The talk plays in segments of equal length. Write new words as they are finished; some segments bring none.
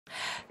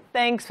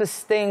Thanks for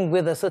staying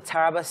with us. So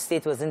Taraba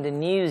State was in the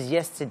news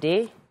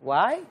yesterday.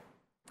 Why?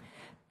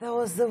 There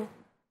was the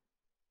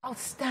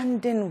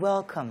outstanding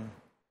welcome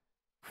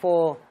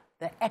for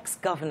the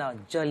ex-governor,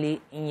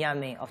 Jolly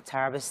Nyame of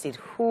Taraba State,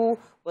 who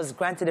was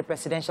granted a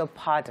presidential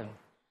pardon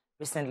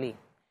recently.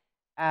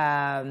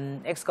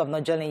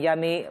 Ex-governor Jolly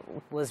Nyame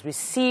was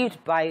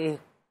received by a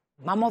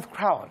mammoth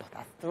crowd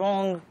that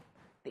thronged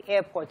the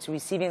airport to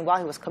receive him while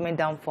he was coming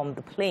down from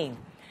the plane.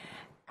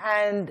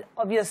 And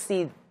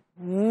obviously,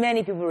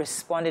 many people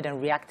responded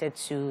and reacted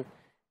to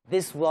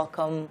this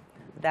welcome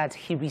that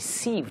he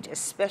received,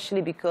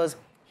 especially because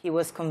he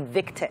was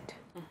convicted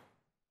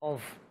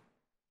of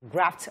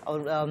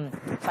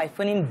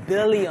siphoning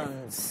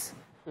billions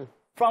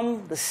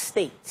from the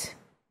state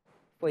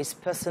for his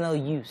personal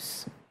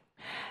use.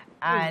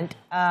 And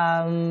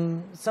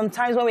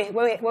sometimes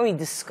when we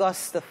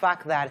discuss the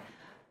fact that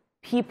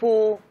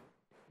people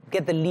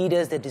get the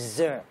leaders they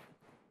deserve,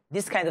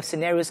 these kinds of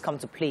scenarios come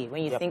to play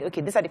when you think,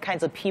 okay, these are the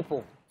kinds of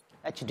people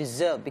that you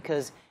deserve,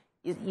 because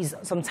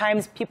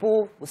sometimes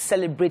people will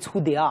celebrate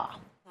who they are.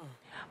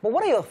 But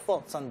what are your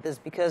thoughts on this?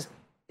 Because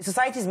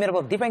society is made up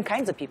of different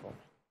kinds of people.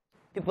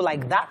 People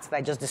like that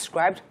I just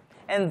described,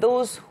 and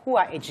those who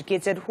are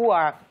educated, who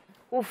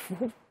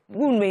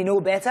may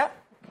know better,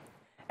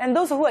 and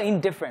those who are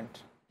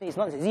indifferent. It's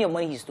your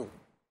money he stole.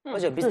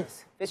 What's your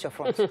business? Face your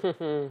front.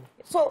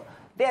 So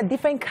there are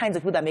different kinds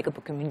of people that make up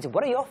a community.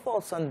 What are your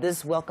thoughts on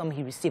this welcome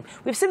he received?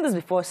 We've seen this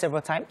before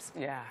several times.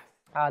 Yeah.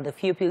 The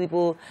few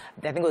people,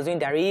 I think it was doing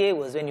Dariye,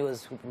 was when he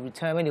was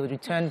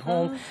returned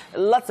home.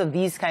 Lots of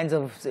these kinds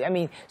of,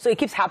 so it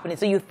keeps happening.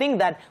 So you think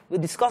that we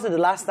discussed it the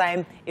last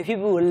time, if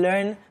people will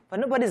learn, but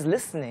nobody's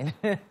listening.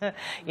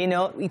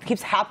 It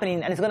keeps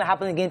happening, and it's going to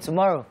happen again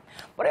tomorrow.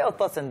 What are your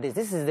thoughts on this?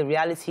 This is the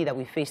reality that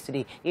we face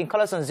today. You can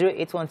call us on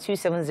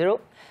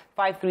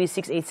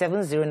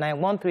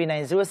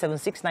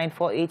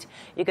 08127053687091390766948.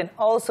 You can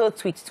also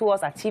tweet to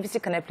us at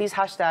TVC Connect. Please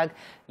hashtag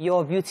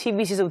your view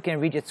TVC so we can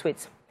read your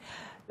tweets.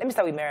 Let me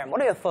start with Miriam.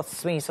 What are your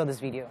thoughts when you saw this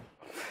video?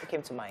 What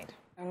came to mind?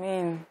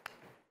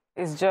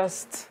 It's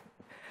just,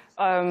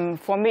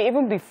 for me,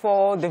 even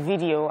before the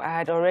video, I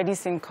had already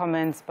seen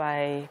comments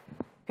by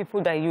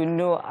people that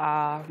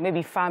are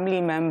maybe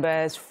family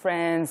members,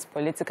 friends,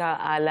 political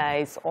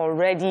allies,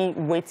 already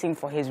waiting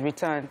for his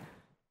return.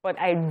 But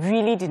I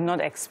really did not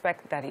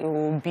expect that it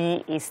will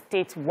be a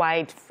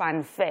statewide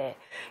fanfare,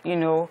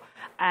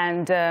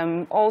 And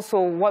also,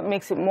 what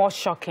makes it more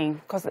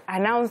shocking, because I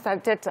now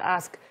started to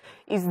ask,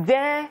 is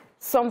there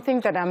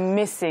something that I'm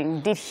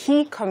missing? Did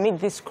he commit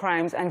these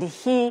crimes, and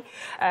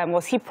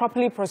was he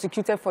properly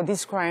prosecuted for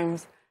these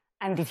crimes?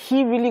 And did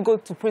he really go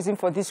to prison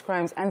for these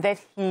crimes? And that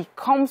he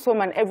comes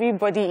home and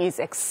everybody is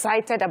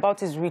excited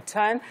about his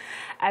return,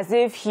 as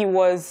if he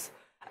was,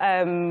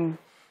 he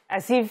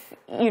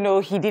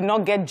did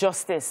not get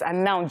justice,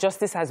 and now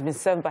justice has been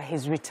served by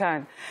his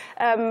return.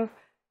 I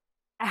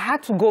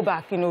had to go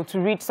back, to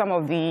read some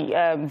of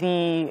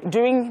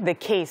during the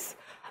case,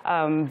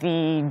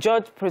 the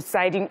judge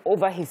presiding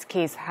over his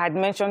case had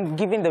mentioned,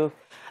 given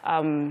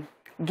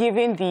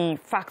the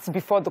facts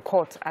before the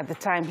court at the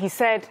time. He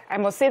said, I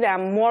must say that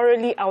I'm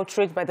morally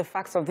outraged by the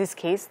facts of this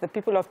case. The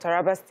people of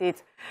Taraba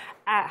State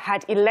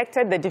had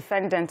elected the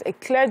defendant, a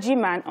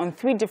clergyman, on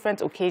 3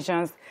 different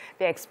occasions.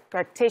 The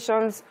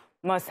expectations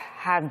must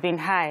have been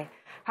high.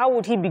 How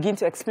would he begin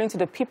to explain to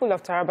the people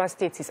of Taraba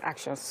State his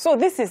actions? So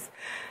this is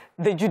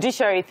the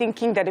judiciary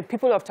thinking that the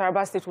people of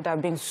Taraba State would have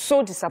been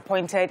so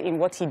disappointed in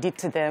what he did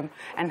to them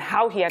and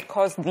how he had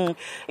caused the,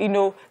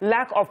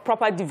 lack of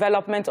proper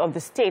development of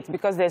the state,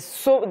 because they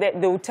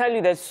will tell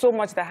you there's so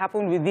much that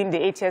happened within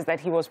the 8 years that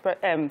he was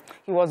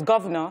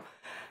governor.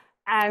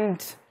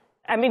 And,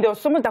 there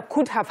was so much that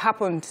could have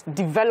happened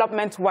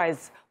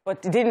development-wise,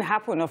 but it didn't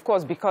happen, of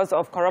course, because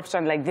of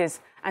corruption like this.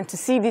 And to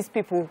see these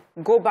people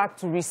go back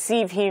to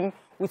receive him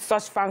with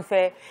such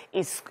fanfare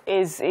is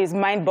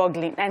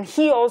mind-boggling. And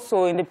he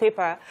also, in the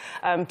paper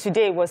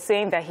today, was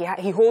saying that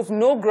he holds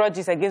no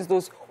grudges against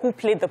those who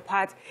played the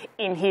part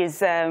in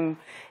his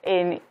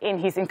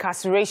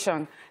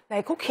incarceration.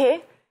 Like,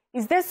 okay,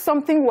 is there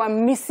something we're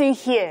missing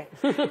here?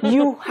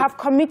 You have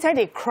committed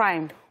a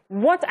crime.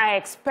 What I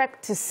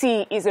expect to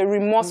see is a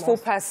remorseful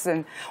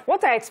person.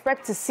 What I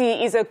expect to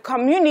see is a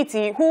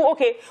community who,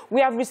 okay, we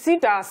have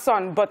received our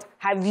son, but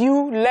have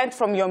you learned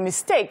from your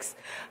mistakes?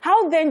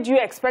 How then do you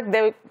expect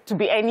there to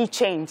be any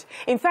change?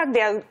 In fact,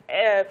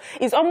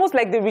 it's almost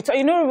like the return.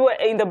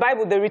 In the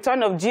Bible, the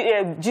return of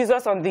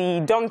Jesus on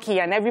the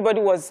donkey, and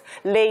everybody was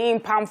laying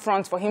palm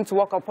fronds for him to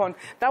walk upon.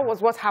 That was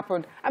what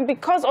happened. And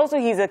because also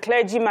he's a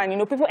clergyman,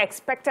 people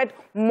expected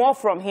more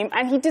from him,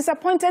 and he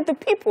disappointed the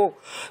people.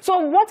 So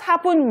what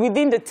happened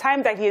within the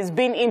time that he has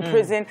been in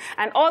prison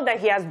and all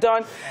that he has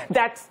done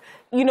that,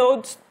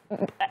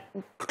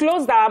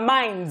 closed our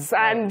minds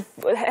and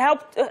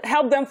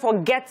help them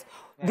forget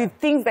the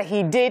things that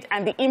he did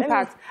and the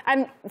impact.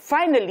 And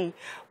finally,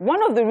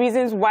 one of the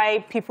reasons why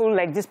people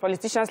like this,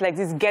 politicians like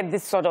this, get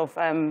this sort of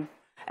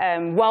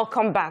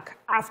welcome back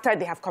after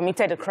they have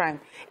committed a crime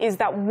is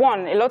that,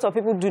 one, a lot of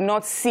people do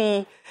not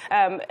see,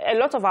 a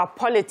lot of our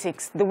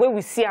politics, the way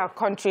we see our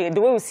country,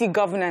 the way we see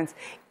governance,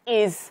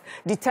 is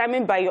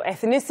determined by your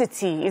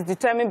ethnicity, is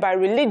determined by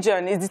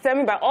religion, is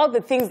determined by all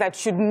the things that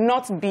should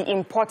not be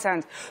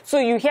important. So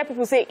you hear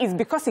people say, it's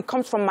because it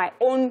comes from my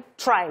own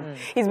tribe.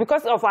 It's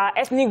because of our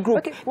ethnic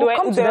group. Okay,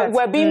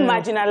 we're being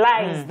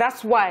marginalized.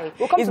 That's why.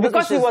 It's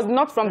because it was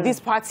not from this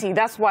party.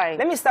 That's why.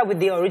 Let me start with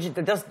the origin,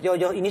 just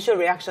your initial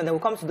reaction. Then we'll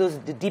come to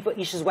the deeper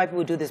issues why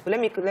people do this. But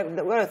what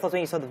are your thoughts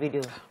when you saw the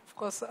video? Of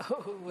course,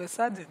 we're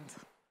saddened.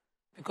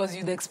 Because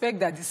you'd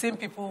expect that the same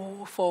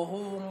people for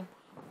whom,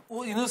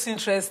 in whose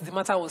interest the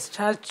matter was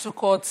charged to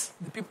court,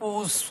 the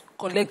people whose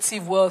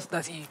collective wealth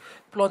that he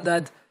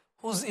plundered,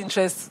 whose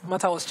interest the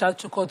matter was charged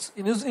to court,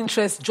 in whose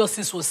interest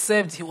justice was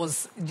served, he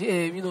was,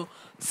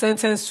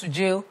 sentenced to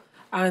jail,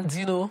 and,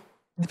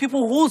 the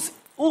people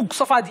who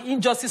suffered the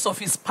injustice of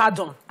his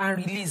pardon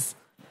and release.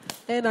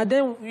 And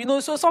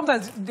then, so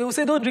sometimes they will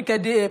say, don't drink a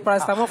day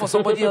paracetamol for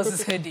somebody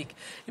else's headache.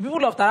 The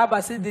people of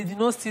Taraba say they did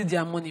not steal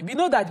their money. We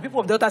know that the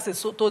people of Delta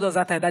State told us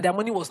that time that their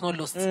money was not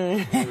lost.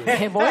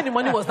 But when the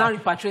money was now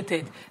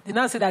repatriated, they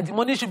now say that the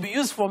money should be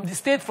used from the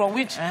state from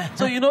which...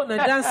 So,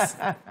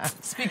 Nigerians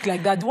speak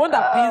like that. The one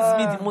that pains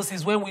me the most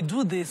is when we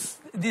do these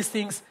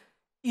things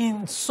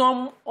in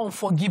some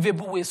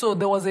unforgivable way. So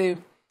there was an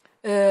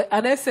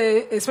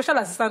essay, a special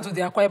assistant to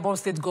the Akwa Ibom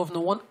State governor,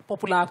 one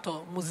popular actor,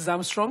 Moses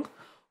Armstrong,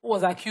 who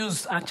was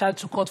accused and charged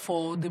to court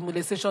for the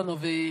molestation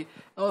of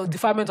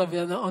defilement of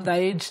an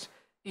underage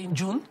in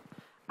June.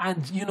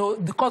 And,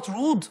 the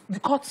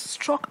court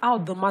struck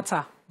out the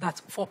matter that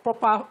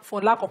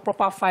for lack of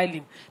proper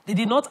filing, they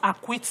did not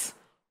acquit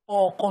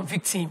or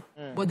convict him,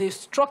 but they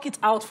struck it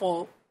out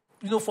for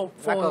lack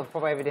of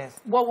proper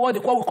evidence. What we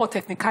call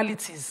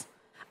technicalities.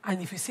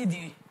 And if you see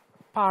the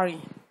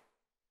parry,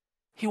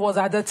 he was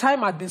at the time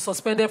had been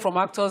suspended from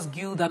Actors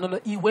Guild and all.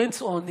 He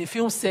went on a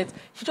film set.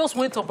 He just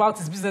went about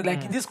his business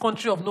like in this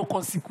country of no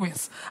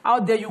consequence. How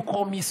dare you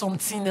call me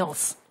something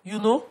else?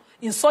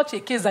 In such a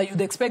case that you'd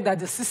expect that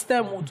the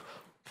system would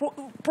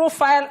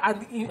profile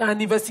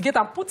and investigate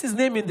and put his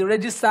name in the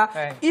register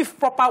if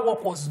proper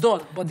work was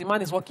done. But the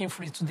man is working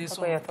free today.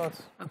 So your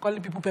thoughts? I'm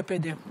calling people pepper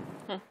them.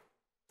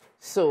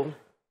 So,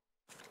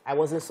 I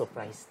wasn't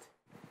surprised.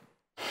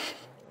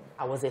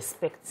 I was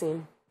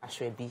expecting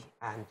Ashwebi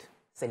and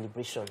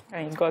celebration.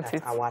 And you got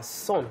it. Our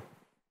son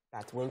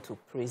that went to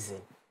prison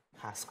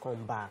has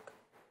come back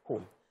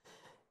home.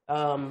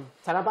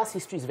 Taraba's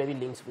history is very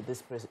linked with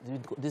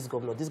this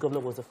governor. This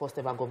governor was the first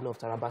ever governor of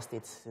Taraba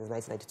State since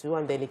 1992,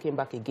 and then he came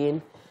back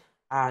again,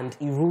 and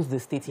he rules the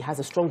state. He has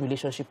a strong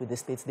relationship with the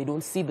states. They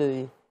don't see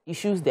the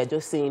issues. They're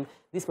just saying,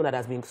 this man that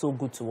has been so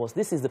good to us.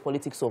 This is the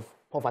politics of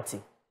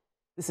poverty.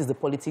 This is the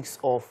politics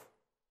of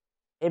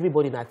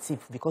everybody in a tip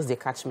because they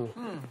catch me.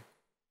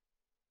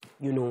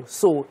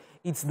 So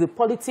it's the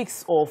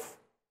politics of,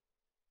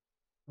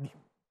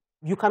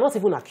 you cannot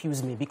even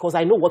accuse me because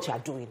I know what you are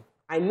doing.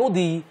 I know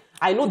the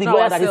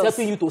lawyer that is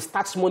helping you to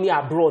stash money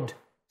abroad.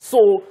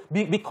 So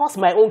because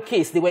my own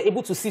case, they were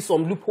able to see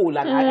some loophole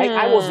and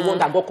I was the one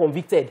that got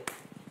convicted.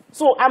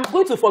 So I'm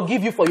going to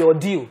forgive you for your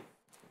deal.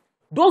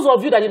 Those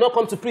of you that did not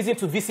come to prison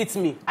to visit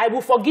me, I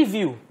will forgive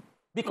you.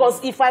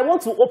 Because if I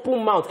want to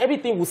open mouth,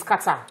 everything will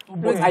scatter.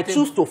 But I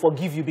choose to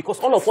forgive you because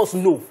all of us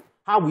know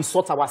how we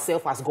sort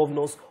ourselves as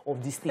governors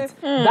of the state.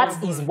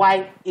 That is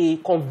why a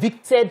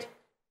convicted,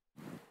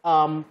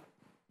 someone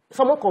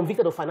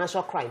convicted of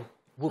financial crime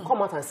will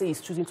come out and say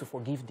he's choosing to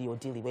forgive the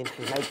ordeal he went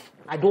through. Like,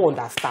 I don't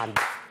understand.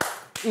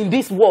 In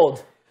this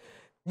world,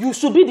 you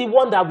should be the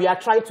one that we are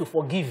trying to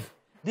forgive.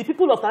 The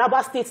people of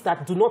Taraba State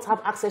that do not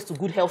have access to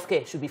good health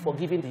care should be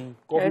forgiving the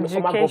former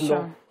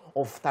governor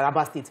of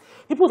Taraba State.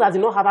 People that do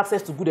not have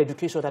access to good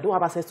education, that don't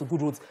have access to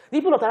good roads.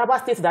 People of Taraba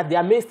State that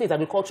their main state is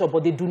agriculture,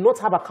 but they do not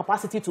have a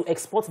capacity to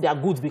export their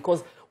goods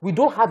because we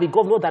don't have a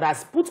governor that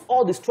has put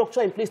all the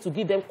structure in place to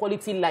give them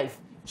quality life.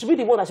 Should be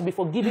the one that should be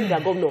forgiving their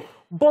governor.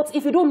 But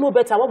if you don't know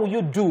better, what will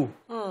you do?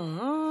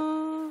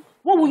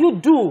 What will you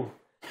do?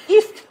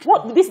 If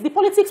the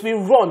politics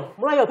will run,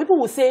 Murayo, people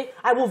will say,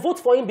 I will vote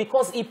for him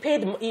because he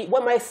paid,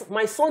 when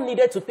my son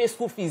needed to pay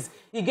school fees,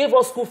 he gave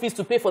us school fees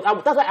to pay for.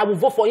 That's why I will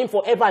vote for him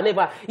forever and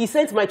ever. He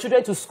sent my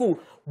children to school.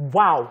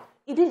 Wow.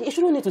 You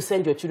shouldn't need to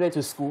send your children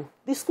to school.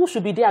 The school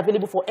should be there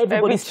available for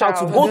everybody's child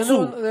to go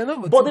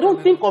to. But they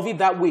don't think of it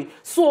that way.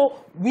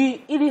 So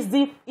it is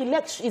the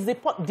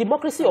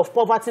democracy of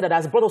poverty that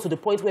has brought us to the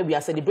point where we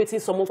are celebrating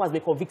someone who has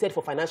been convicted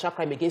for financial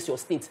crime against your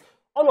state.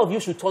 All of you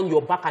should turn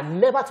your back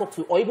and never talk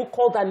to or even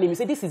call that name. You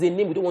say, this is a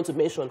name we don't want to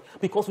mention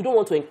because we don't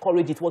want to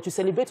encourage it. What you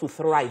celebrate will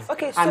thrive.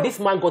 Okay, and this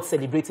man got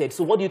celebrated.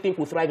 So what do you think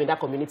will thrive in that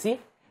community?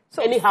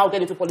 So anyhow,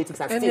 get into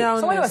politics and steal.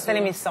 Someone was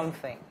telling me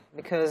something,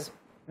 because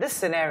this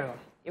scenario,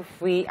 if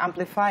we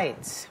amplify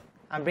it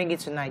and bring it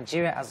to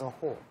Nigeria as a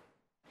whole.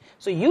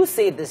 So you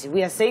say this,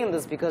 we are saying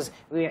this because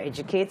we are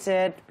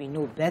educated, we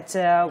know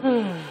better,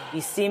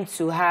 we seem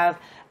to have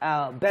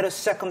better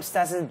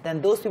circumstances than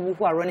those people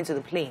who are running to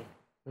the plane.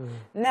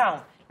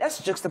 Now, let's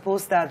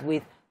juxtapose that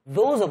with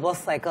those of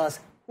us like us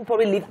who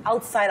probably live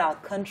outside our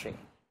country.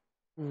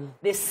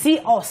 They see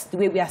us the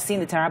way we are seeing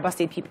the Taraba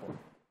State people.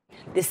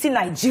 They see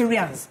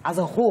Nigerians as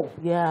a whole.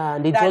 Yeah,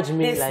 and they judge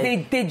me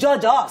they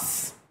judge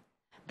us.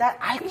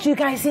 That you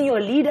guys see your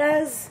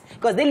leaders,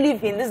 because they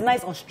live in this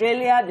nice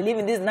Australia, they live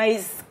in this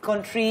nice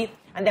country,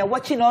 and they're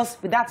watching us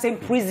with that same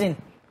prison,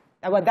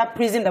 that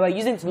we're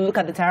using to look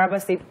at the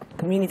Taraba State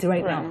community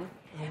right now.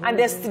 And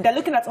they're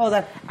looking at all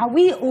that. Are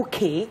we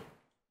okay?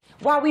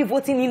 Why are we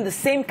voting in the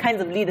same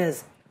kinds of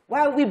leaders?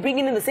 Why are we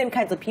bringing in the same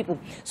kinds of people?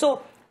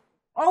 So,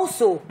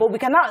 also, but we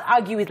cannot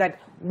argue with like,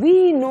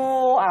 we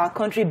know our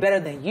country better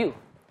than you.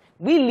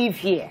 We live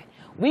here.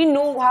 We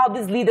know how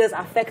these leaders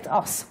affect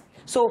us.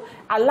 So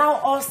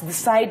allow us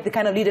decide the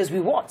kind of leaders we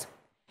want.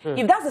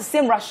 If that's the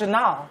same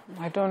rationale,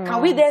 I don't know.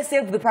 Can we then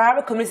say to the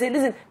private community,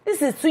 listen, this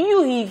is to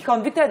you, he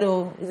convicted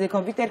or is a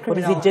convicted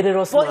criminal. But he's a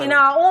generous But man. in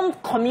our own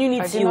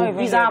community,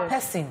 he's our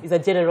person. He's a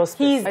generous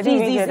person.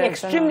 He's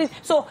extremely...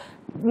 So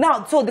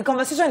now, so the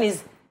conversation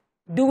is,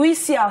 do we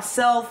see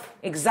ourselves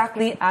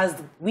exactly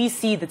as we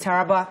see the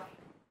Taraba,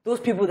 those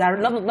people that are,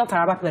 not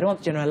Taraba people, I don't want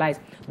to generalize,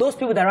 those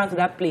people that ran to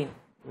that plane,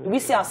 do we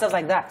see ourselves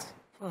like that?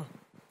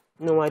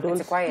 No, I don't.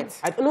 It's quiet.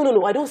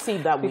 No, I don't see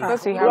it that way.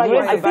 Because we have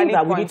I think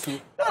that we need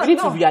to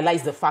No.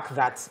 realize the fact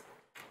that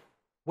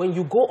when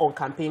you go on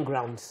campaign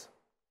grounds,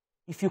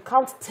 if you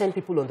count 10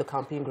 people on the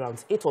campaign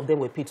grounds, 8 of them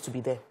were paid to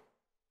be there.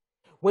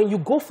 When you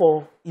go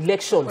for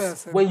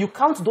elections, when you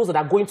count those that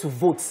are going to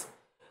vote,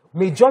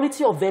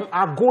 majority of them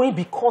are going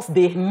because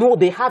they know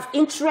they have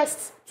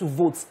interest to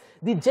vote.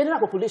 The general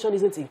population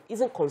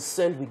isn't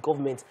concerned with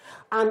government.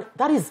 And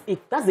that's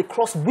the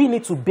cross we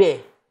need to bear.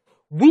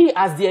 We,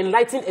 as the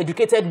enlightened,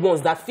 educated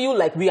ones that feel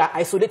like we are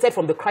isolated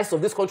from the crisis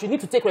of this country, need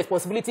to take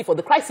responsibility for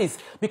the crisis,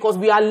 because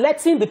we are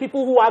letting the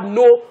people who have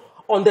no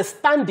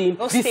understanding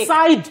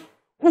decide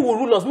who will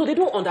rule us. No, they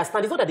don't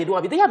understand. It's not that they don't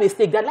have it. They have a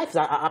stake. Their lives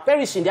are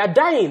perishing. They are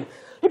dying.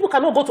 People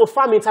cannot go to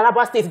farm in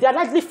Taraba State. They are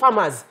largely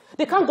farmers.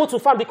 They can't go to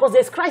farm because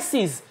there's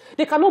crisis.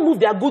 They cannot move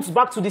their goods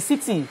back to the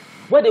city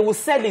where they will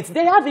sell it.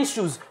 They have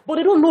issues, but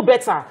they don't know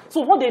better. So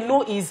what they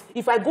know is,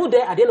 if I go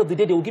there, at the end of the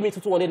day, they will give me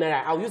 200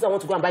 naira. I'll use that one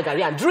to go and buy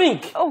garri and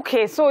drink.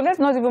 Okay, so let's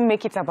not even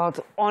make it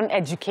about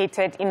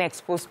uneducated,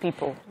 inexposed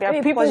people. There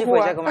are people who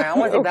are... I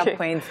want to take that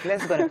point.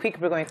 Let's go on a quick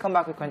break. When we come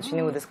back, we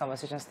continue with this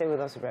conversation. Stay with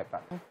us. We'll be right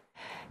back.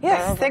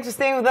 Yes, thanks for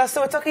staying with us.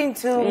 So we're talking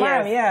to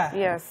Ma'am,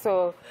 Yes,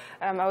 so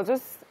I was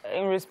just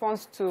in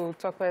response to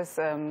Tope's,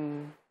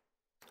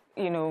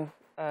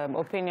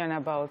 opinion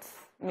about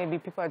maybe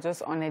people are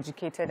just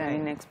uneducated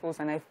and inexposed,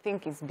 and I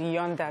think it's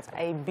beyond that.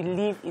 I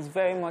believe it's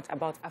very much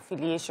about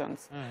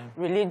affiliations,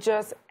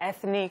 religious,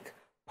 ethnic,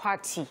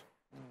 party,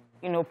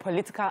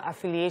 political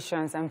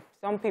affiliations. And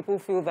some people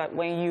feel that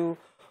when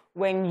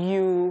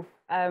you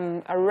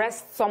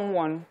arrest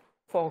someone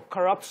for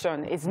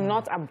corruption, it's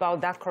not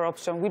about that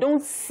corruption. We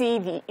don't see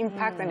the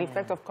impact and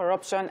effect of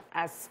corruption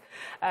as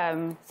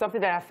something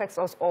that affects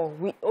us all.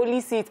 We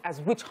only see it as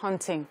witch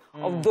hunting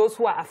of those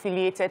who are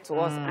affiliated to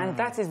us. And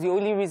that is the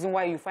only reason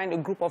why you find a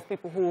group of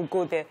people who will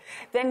go there.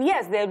 Then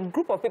yes, there are a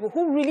group of people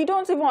who really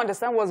don't even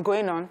understand what's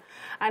going on.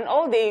 And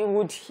all they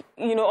would,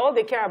 all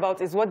they care about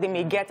is what they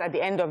may get at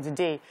the end of the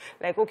day.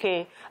 Like,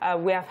 okay,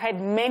 we have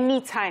had many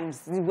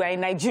times, we're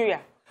in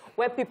Nigeria,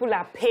 where people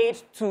are paid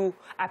to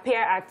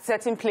appear at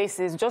certain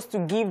places just to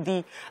give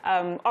the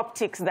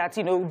optics that,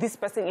 this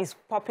person is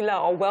popular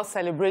or well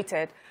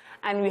celebrated.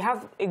 And we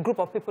have a group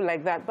of people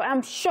like that. But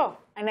I'm sure,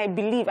 and I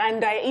believe,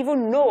 and I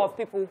even know of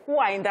people who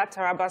are in that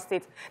Taraba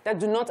State that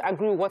do not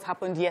agree with what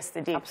happened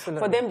yesterday.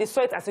 Absolutely. For them, they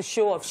saw it as a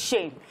show of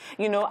shame,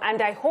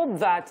 and I hope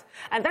that,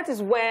 and that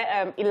is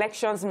where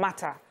elections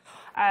matter.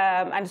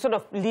 And sort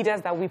of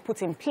leaders that we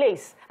put in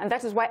place. And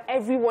that is why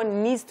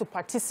everyone needs to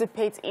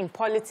participate in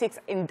politics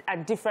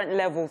at different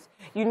levels.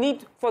 You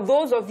need, for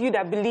those of you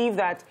that believe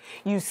that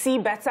you see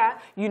better,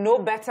 you know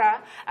better,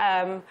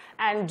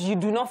 and you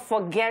do not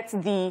forget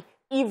the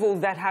evils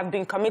that have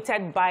been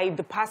committed by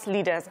the past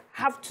leaders,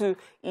 have to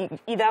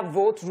either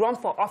vote, run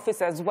for office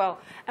as well.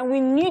 And we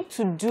need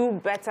to do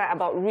better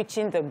about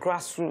reaching the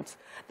grassroots.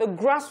 The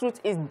grassroots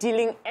is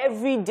dealing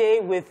every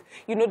day with,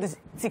 the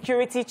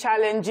security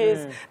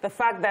challenges, the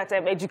fact that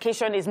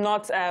education is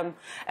not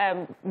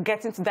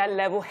getting to that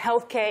level.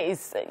 Healthcare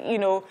is,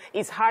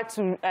 is hard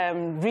to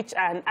reach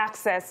and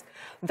access.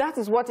 That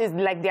is what is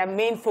like their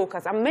main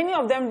focus. And many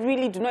of them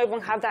really do not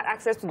even have that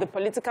access to the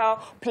political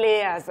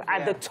players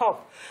at the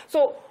top.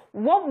 So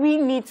what we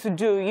need to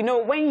do,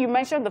 when you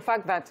mentioned the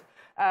fact that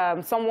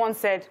someone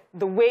said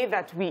the way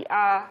that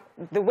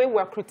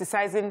we're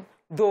criticizing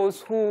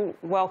those who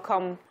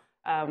welcome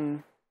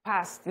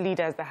past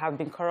leaders that have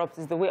been corrupt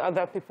is the way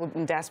other people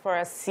in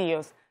diaspora see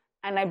us.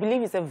 And I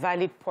believe it's a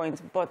valid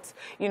point. But,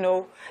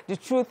 the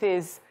truth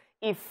is,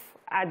 if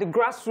at the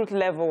grassroots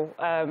level,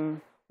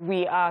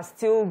 we are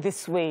still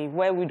this way,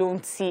 where we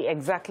don't see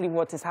exactly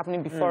what is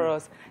happening before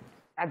us,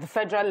 at the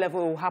federal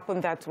level, it will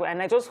happen that way.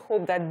 And I just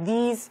hope that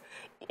these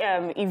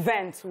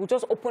events will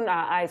just open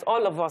our eyes,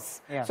 all of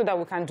us, so that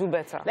we can do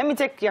better. Let me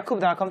take Yakub,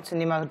 then I'll come to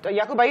Nima.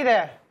 Yakub, are you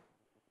there?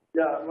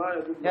 Yeah,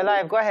 You're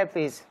live. Go ahead,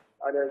 please.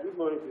 Good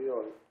morning to you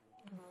all.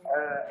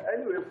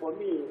 Anyway, for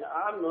me,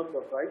 I'm not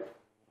surprised.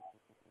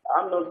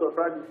 I'm not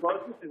surprised because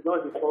this is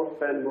not the first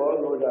time. We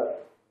all know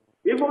that.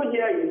 Even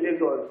here in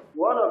Lagos,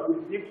 one of the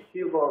big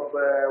chief of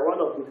one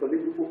of the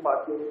political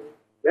parties,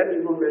 let me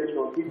even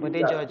mention people. But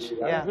they judge,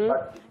 yeah.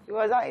 It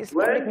was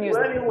when he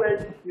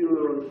went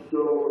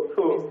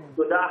to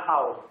that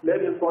house,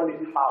 let me call it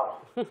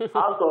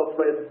house of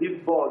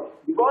big boss,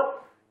 because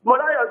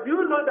Morayo, do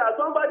you know that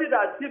somebody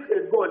that took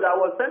a goat that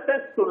was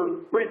sentenced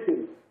to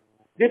prison,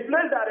 the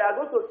place that they are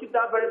going to keep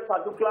that very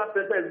particular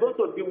person is going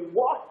to be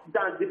worse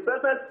than the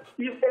person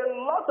is a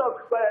lot of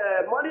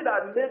money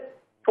that made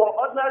for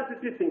ordinary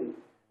citizens.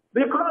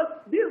 Because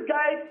these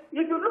guys,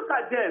 if you look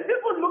at them,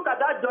 even look at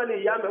that Johnny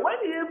Nyame, when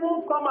he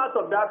even come out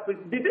of that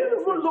prison, did he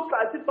even look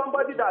as if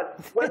somebody that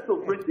went to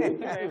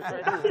prison?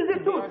 That is the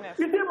truth.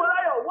 You see,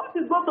 Morayo, what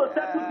is going to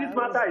settle this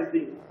matter is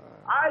this.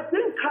 I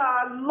think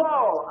our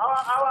law,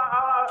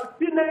 our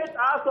Senate,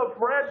 House of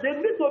Reps, they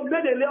need to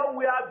make a law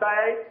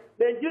whereby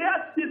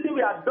Nigeria's citizen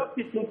will adopt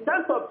it in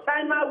terms of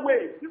China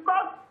way.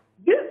 Because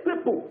these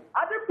people,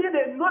 I don't think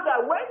they know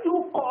that when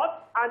you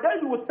caught and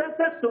then you will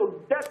sentence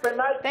to death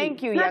penalty.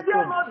 Thank you, they Yakub.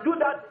 will not do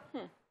that.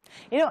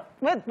 You know,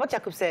 what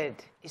Jakub said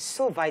is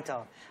so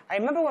vital. I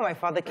remember when my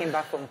father came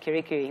back from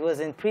Kirikiri. He was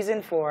in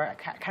prison for, I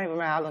can't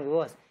remember how long it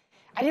was.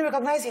 I didn't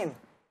recognize him.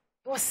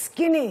 He was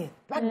skinny.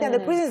 Back then, the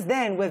prisons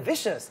then were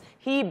vicious.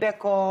 He,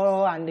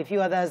 Beko, and a few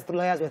others, the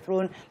lawyers were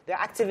thrown, the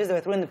activists that were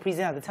thrown in the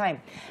prison at the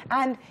time.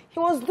 And he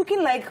was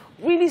looking like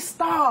really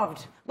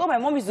starved. Though my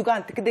mom used to go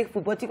and take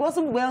food, but he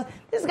wasn't well.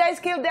 This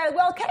guy's kept there,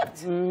 well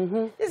kept.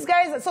 This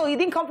guy's, so he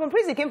didn't come from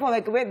prison. He came from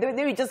like, where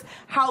they were just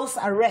house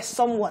arrest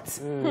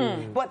somewhat.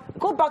 But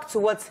go back to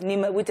what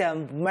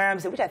Mariam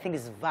said, which I think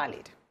is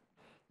valid.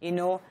 You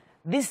know,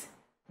 the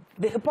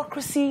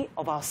hypocrisy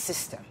of our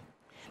system.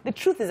 The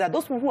truth is that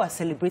those people who are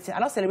celebrating are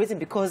not celebrating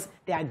because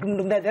they're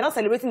not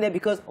celebrating there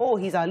because, oh,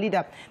 he's our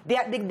leader.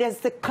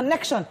 There's a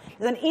connection.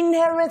 There's an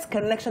inherent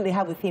connection they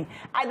have with him.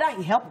 Either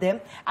he helped them,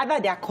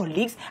 either they are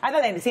colleagues, either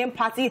they're in the same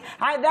party,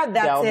 either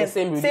they're the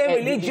same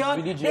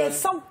religion. There's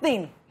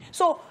something.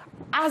 So,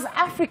 as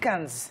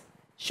Africans,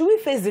 should we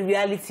face the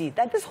reality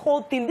that this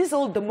whole thing, this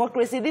whole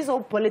democracy, this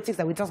whole politics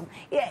that we talk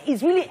about,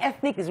 is really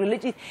ethnic, is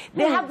religious.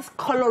 They have this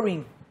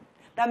coloring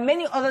that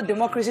many other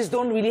democracies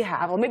don't really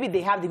have, or maybe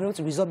they have the ability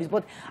to resolve it,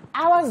 but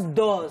ours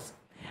does.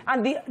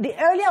 And the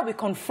earlier we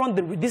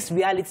confront this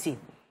reality,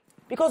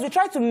 because we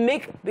try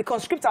to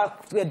conscript our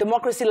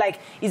democracy like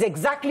it's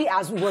exactly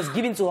as it was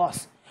given to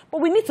us.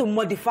 But we need to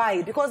modify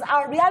it, because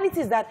our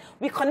reality is that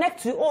we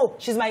connect to, oh,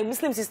 she's my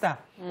Muslim sister,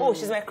 oh,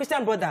 she's my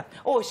Christian brother,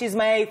 oh, she's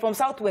from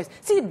Southwest.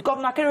 See,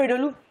 Governor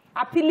Keredolu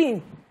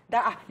appealing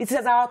that it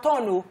is our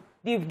turn, oh,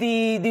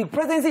 the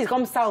presidency is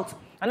coming south,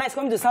 and now it's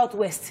coming to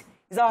Southwest.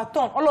 It's our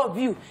turn, all of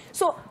you.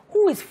 So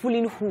who is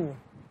fooling who?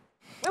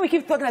 When we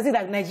keep talking as if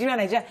like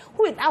Nigeria,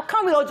 how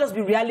can't we all just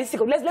be realistic?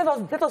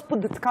 Let us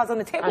put the cards on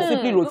the table.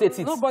 Simply rotate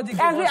it. Nobody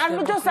gave us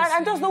democracy.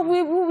 I just know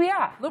who we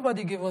are.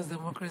 Nobody gave us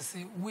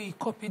democracy. We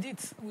copied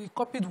it. We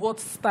copied what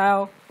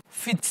style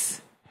fits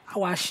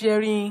our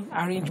sharing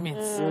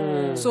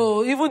arrangements.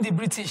 So even the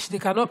British, they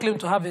cannot claim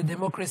to have a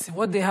democracy.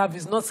 What they have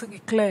is not a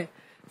clear,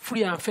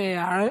 free and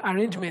fair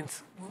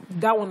arrangement.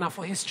 That one are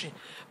for history.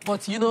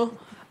 But you know,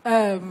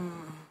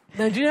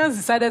 Nigerians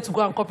decided to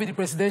go and copy the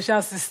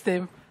presidential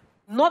system,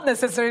 not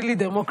necessarily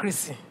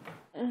democracy,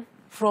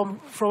 from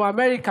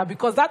America,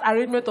 because that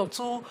arrangement of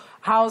two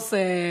house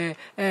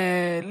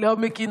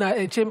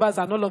lawmaking chambers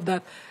and all of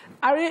that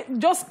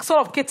just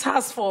sort of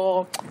caters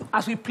for,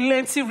 as we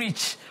plenty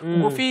rich,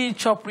 we feel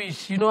chop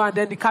rich, you know, and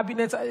then the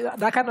cabinet,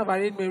 that kind of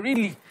arrangement,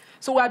 really.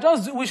 So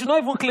we should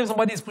not even claim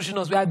somebody is pushing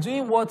us. We are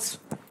doing what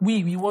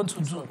we want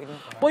to do.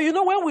 But you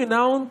know, when we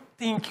now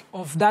think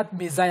of that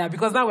Messiah,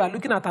 because now we are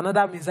looking at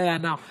another Messiah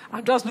now,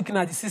 I'm just looking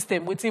at the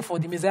system, waiting for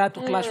the Messiah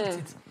to clash with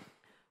it.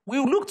 We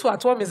looked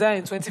at one Messiah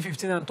in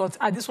 2015 and thought,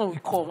 this one will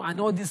come, and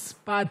all these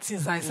bad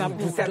things I will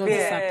just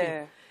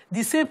disappear.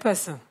 The same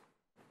person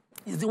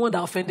is the one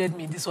that offended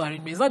me in this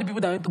arrangement. It's not the people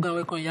that went to go and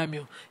work on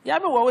Nyame.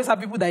 Nyame will always have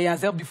people that he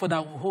has helped before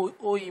that will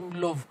owe him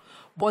love.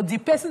 But the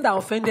person that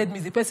offended me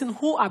is the person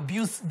who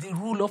abused the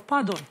rule of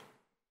pardon.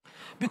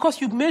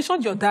 Because you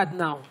mentioned your dad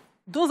now.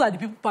 Those are the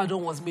people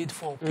pardon was made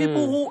for.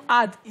 People who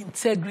had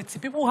integrity,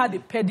 people who had a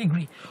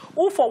pedigree,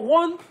 who for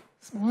one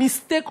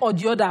mistake or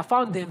the other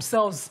found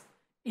themselves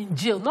in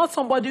jail. Not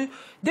somebody,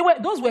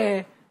 those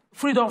were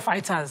freedom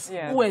fighters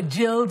who were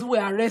jailed, who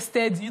were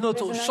arrested, you know,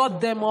 to shut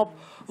them up.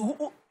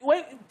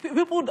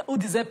 People who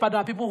deserve pardon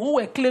are people who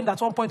were claimed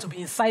at one point to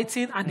be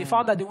inciting, and they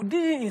found that they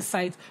didn't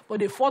incite, but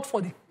they fought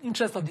for the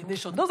interest of the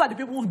nation. Those are the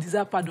people who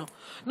deserve pardon,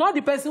 not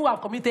the person who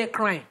have committed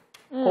crime.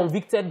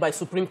 Convicted by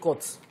Supreme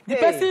Court. The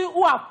person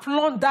who have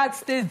plundered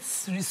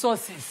state's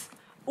resources,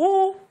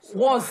 who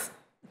was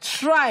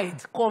tried,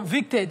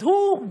 convicted,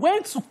 who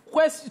went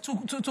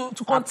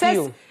to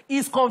contest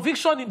his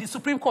conviction in the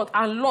Supreme Court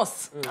and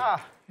lost.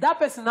 That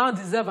person now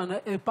deserves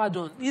a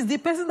pardon. Is the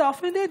person that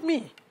offended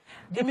me.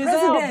 The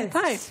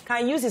president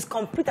can use his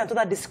complete and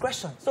total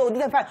discretion. So,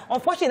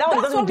 unfortunately, that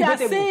one doesn't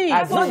debatable.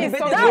 That's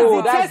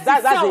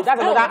not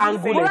That's another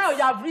angle. Well, you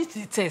have reached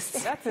the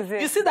test. That is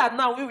it. You see that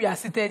now we are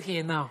seated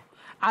here now.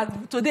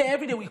 And today,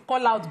 every day, we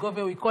call out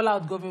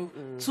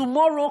government,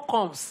 Tomorrow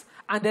comes,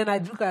 and then I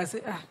look and I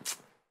say,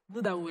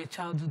 know that we were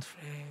childhood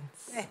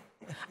friends.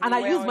 And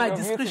I use my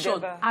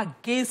discretion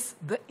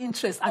against the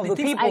interests and the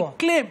things I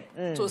claim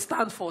to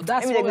stand for.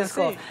 That's what we're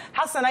saying.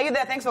 Hassan, are you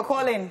there? Thanks for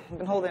calling. You've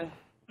been holding.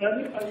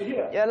 I'm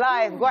here. You're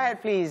live. Go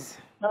ahead, please.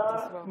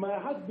 My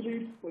heart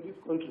bleeds for this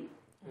country.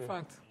 In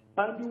fact.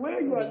 And the way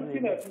you are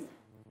looking at it,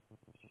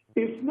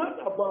 it's not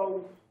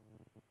about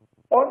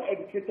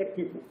uneducated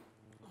people.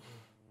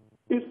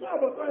 It's not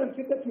about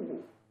uneducated people.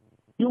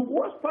 The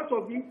worst part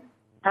of it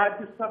are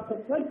the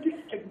substantive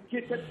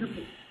educated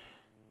people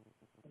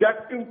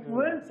that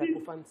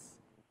influences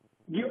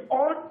the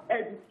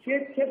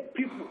uneducated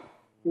people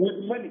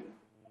with money.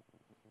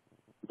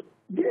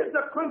 This is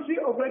a country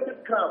of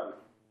rented crowd.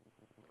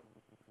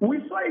 We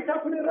saw it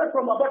happening right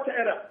from Abacha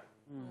era.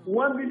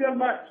 1 million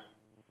march.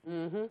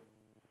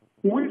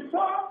 We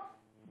saw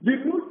the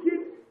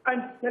looting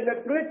and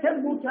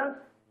celebrated looters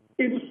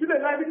in the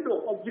student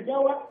livelihood of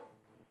Jigawa.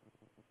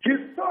 His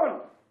son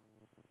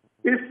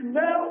is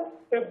now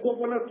a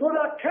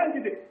gubernatorial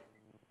candidate.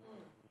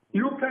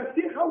 You can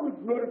see how we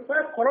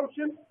glorify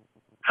corruption,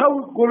 how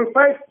we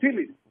glorify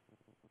stealing.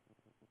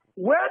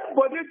 When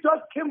Bode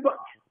just came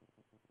back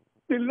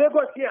in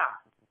Lagos here,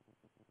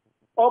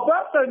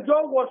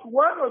 Obasanjo was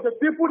one of the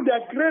people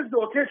that graced the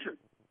occasion.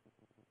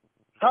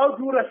 How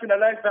do you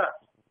rationalize that?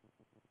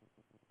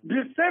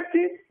 The same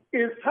thing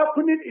is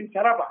happening in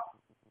Taraba.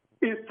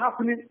 It's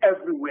happening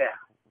everywhere.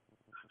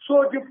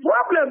 So the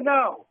problem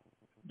now,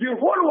 the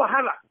whole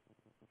Wahala,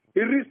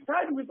 it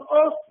resides with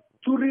us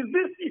to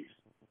resist it,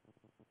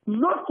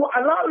 not to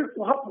allow it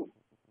to happen.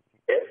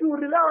 If you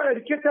rely on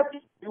educated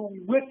people, you will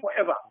wait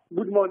forever.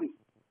 Good morning.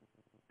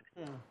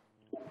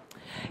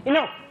 You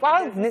know,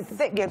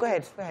 yeah, go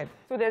ahead.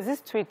 So there's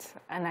this tweet,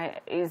 and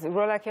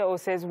Rolake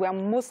says, we are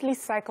mostly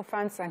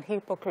sycophants and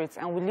hypocrites,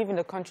 and we live in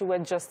a country where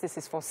justice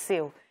is for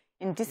sale.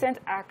 Indecent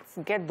acts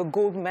get the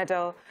gold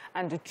medal,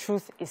 and the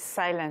truth is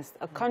silenced.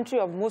 A country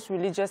of most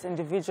religious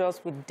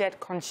individuals with dead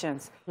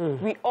conscience.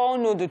 We all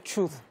know the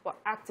truth, but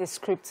act a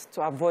script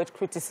to avoid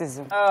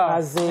criticism.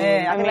 I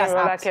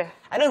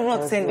don't know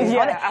what to say.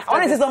 I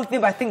want to say something,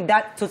 but I think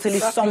that totally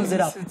sums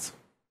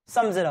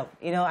it up.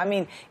 You know, I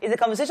mean, it's a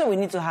conversation we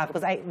need to have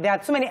because there are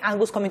too many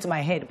angles coming to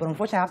my head, but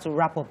unfortunately I have to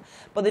wrap up.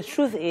 But the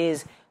truth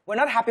is, we're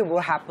not happy with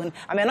what happened.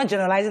 I mean, I'm not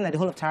generalizing that the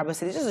whole of Taraba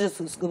City. This is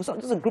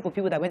just a group of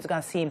people that went to go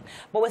and see him.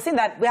 But we're saying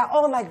that we are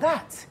all like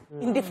that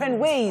in different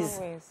ways.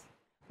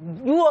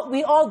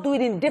 We all do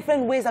it in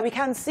different ways that we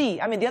can't see.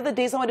 I mean, the other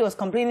day somebody was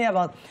complaining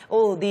about,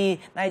 the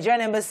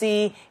Nigerian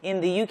embassy in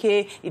the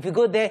UK. If you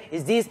go there,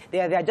 is this?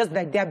 They behave just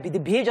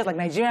like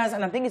Nigerians.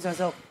 And I'm thinking to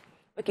myself,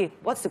 okay,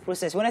 what's the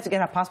process? We wanted to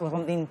get a passport or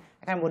something.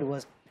 I can't remember what it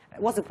was.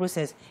 What's the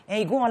process? And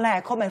you go online.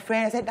 I call my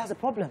friend. I said, that's the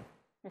problem.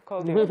 You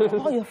called him.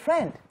 Call your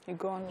friend. You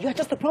go online. You're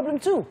just a problem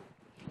too.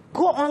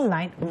 Go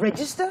online,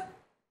 register,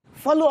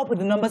 follow up with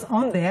the numbers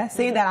on there,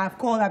 saying that I've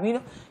called her. You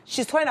know,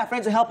 she's telling her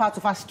friend to help her to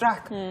fast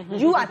track.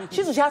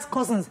 She has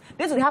cousins.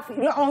 This would have.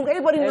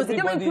 Everybody knows.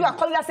 How many people are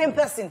calling that same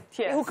person?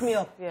 Yes. They hook me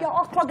up. Yeah. You're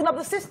all clogging up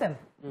the system.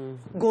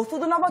 Go through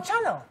the normal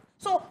channel.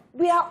 So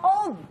we are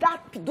all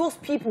those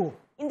people.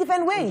 In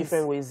different ways. In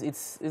different ways.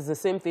 It's the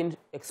same thing.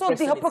 So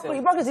the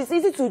hypocrisy, it's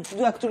easy to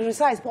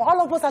criticize, but all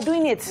of us are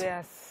doing it.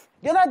 Yes.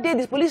 The other day,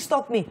 this police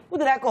stopped me. Who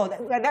did I call?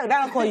 I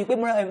don't call you.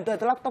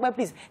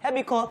 Please help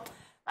me call.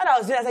 And I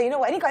was doing. I said, you know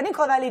what? I didn't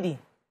call that lady.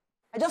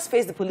 I just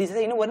faced the police. I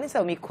said, you know what?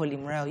 Instead of me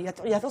calling Morel, you're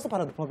also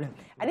part of the problem.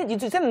 I didn't.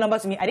 You send the number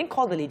to me. I didn't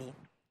call the lady.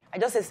 I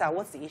just said, sir,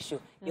 what's the issue?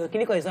 Your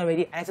clinical is not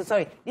ready. And I said,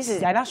 sorry. This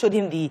is. I now showed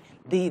him the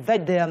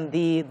what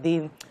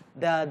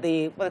do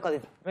they call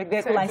it?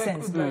 Vehicle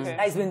license.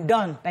 That's been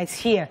done. That's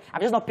here.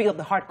 I've just not picked up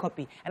the hard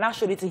copy. And I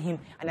showed it to him,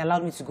 and he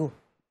allowed me to go.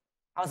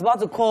 I was about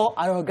to call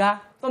Aroga,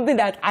 something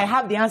that I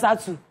have the answer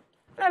to.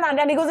 And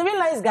then he goes, a real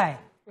nice guy.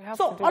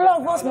 So all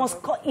of us must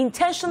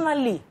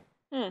intentionally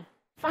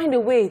find a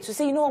way to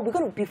say, you know, we're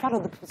going to be part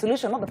of the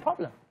solution, not the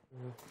problem.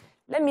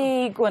 Let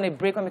me go on a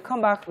break. When we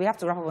come back, we have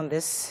to wrap up on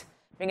this.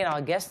 Bring in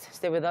our guest.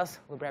 Stay with us.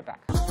 We'll be right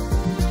back.